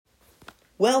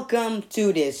Welcome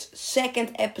to this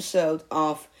second episode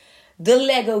of the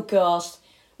Lego-Cast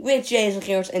with Jayson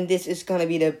Gerards, and this is gonna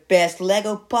be the best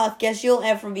Lego podcast you'll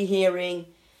ever be hearing.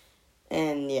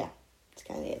 And yeah, that's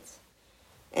kind of it.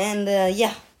 And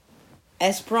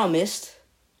as promised,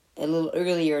 a little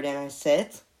earlier than I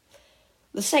said,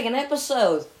 the second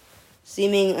episode.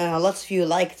 Seeming lots of you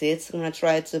liked it. I'm gonna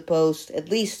try to post at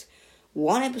least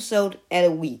one episode at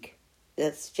a week.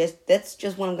 That's just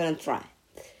what I'm gonna try.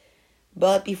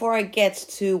 But before I get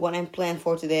to what I'm planned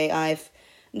for today, I've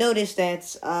noticed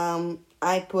that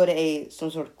I put some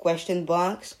sort of question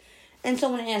box, and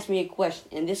someone asked me a question,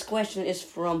 and this question is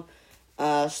from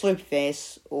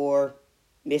Slurpyface or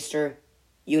Mr.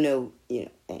 You know.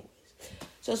 Anyways,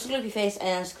 so Slurpyface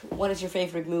asked, "What is your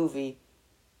favorite movie?"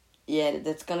 Yeah,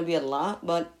 that's gonna be a lot,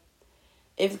 but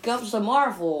if it comes to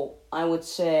Marvel, I would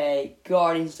say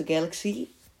Guardians of the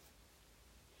Galaxy.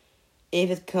 If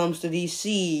it comes to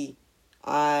DC,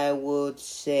 I would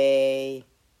say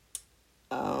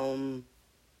Batman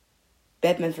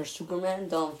vs Superman,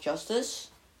 Dawn of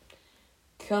Justice.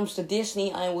 Comes to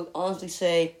Disney, I would honestly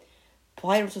say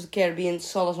Pirates of the Caribbean,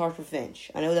 Salazar's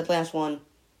Revenge. I know that last one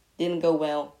didn't go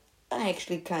well. I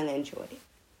actually kind of enjoyed it.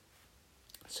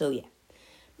 So yeah.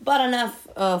 But enough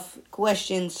of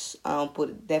questions. I'll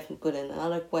definitely put in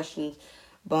another questions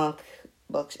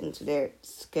box into there.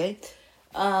 Okay.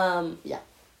 Yeah.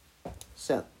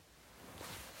 So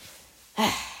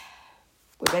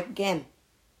we're back again.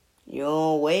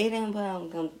 You're waiting, but I'm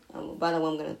gonna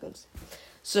go.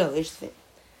 So here's the thing.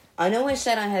 I know I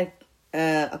said I had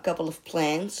a couple of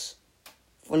plans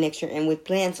for next year, and with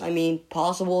plans I mean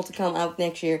possible to come out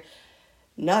next year.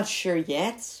 Not sure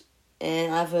yet.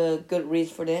 And I have a good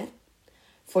reason for that.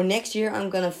 For next year, I'm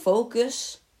going to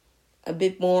focus a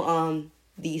bit more on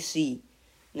DC.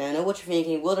 Now, I know what you're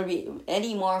thinking. Will there be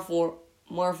any Marvel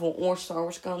or Star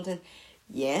Wars content?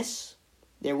 Yes.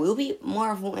 There will be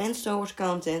Marvel and Star Wars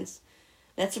content.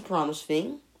 That's a promise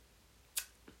thing.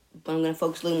 But I'm going to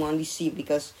focus a little more on DC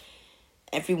because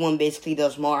everyone basically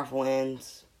does Marvel. And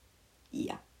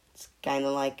yeah, it's kind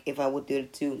of like if I would do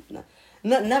it too. Not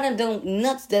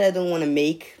that I don't want to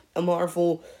make a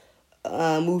Marvel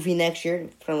movie next year.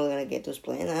 Probably gonna get those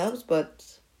planned out,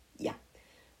 but yeah,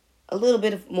 a little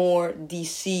bit of more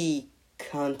DC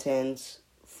content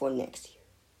for next year.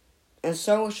 And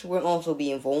Star Wars will also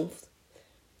be involved.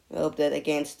 I hope that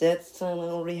against that time I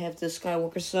already have the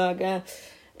Skywalker saga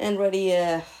and ready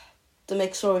to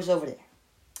make stories over there.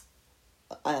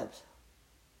 I hope so.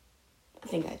 I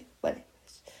think I do, but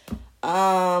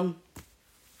anyways.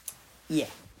 Yeah.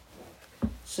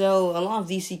 So, a lot of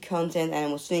DC content, and I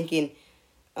was thinking,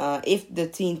 if the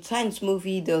Teen Titans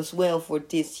movie does well for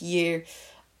this year,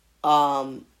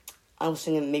 I was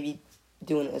thinking maybe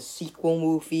doing a sequel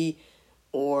movie,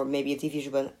 or maybe a TV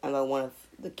show about one of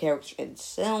the characters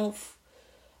itself.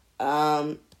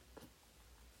 I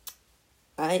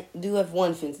do have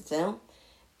one thing to tell.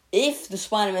 If the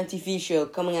Spider-Man TV show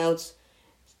coming out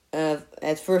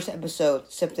at first episode,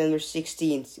 September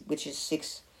 16th, which is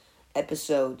 6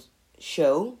 episode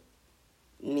show,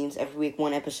 it means every week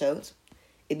one episode.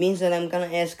 It means that I'm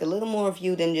gonna ask a little more of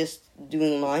you than just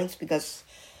doing lines, because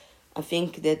I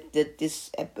think that this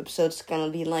episode is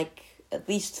gonna be like at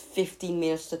least 15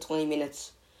 minutes to 20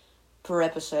 minutes per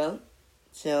episode.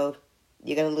 So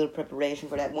you got a little preparation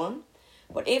for that one.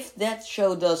 But if that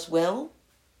show does well,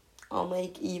 I'll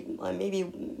maybe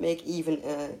make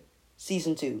even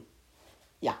season 2.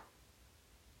 Yeah,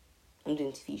 I'm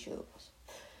doing TV shows.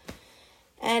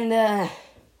 And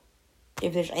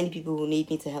if there's any people who need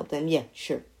me to help them, yeah,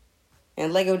 sure.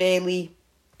 And Lego Daily,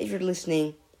 if you're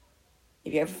listening,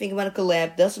 if you ever think about a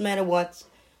collab, doesn't matter what,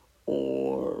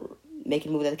 or make a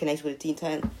movie that connects with the Teen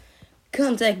Titans,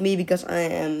 contact me, because I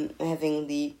am having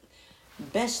the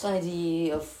best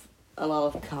idea of a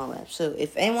lot of collabs. So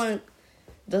if anyone,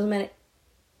 doesn't matter,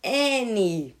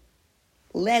 any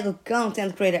Lego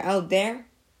content creator out there,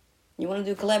 you want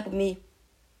to do a collab with me,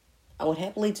 I would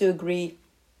happily to agree.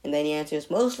 And then the answer is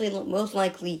most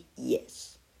likely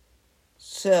yes.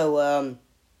 So,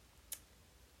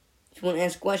 if you want to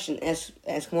ask a question,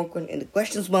 ask more questions in the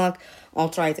questions box. I'll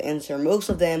try to answer most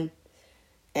of them.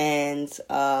 And,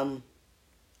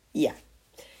 yeah.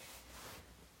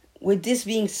 With this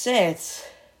being said,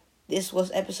 this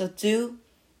was episode 2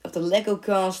 of the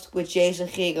Lego-Cast with Jayson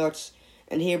Gerards.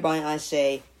 And hereby I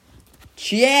say,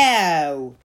 ciao!